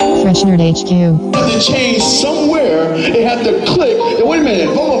Fresh Nerd HQ. It had to change somewhere. It had to click. And wait a minute, if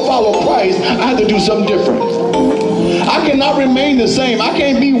I'm going to follow Christ, I have to do something different. I cannot remain the same. I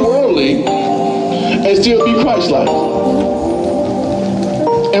can't be worldly and still be Christ-like.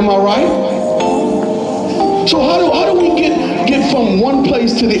 Am I right? So how do we get from one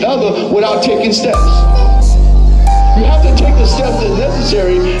place to the other without taking steps? You have to take the steps that are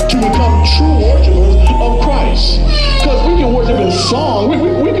necessary to become true worshipers of Christ. Because we can worship in song. We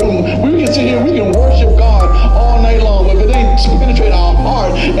can sit here, we can worship God all night long. But if it ain't penetrate our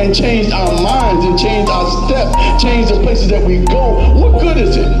heart and change our minds and change our steps, change the places that we go, what good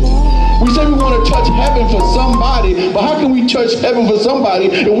is it? We say we want to touch heaven for somebody, but how can we touch heaven for somebody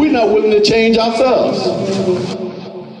if we're not willing to change ourselves?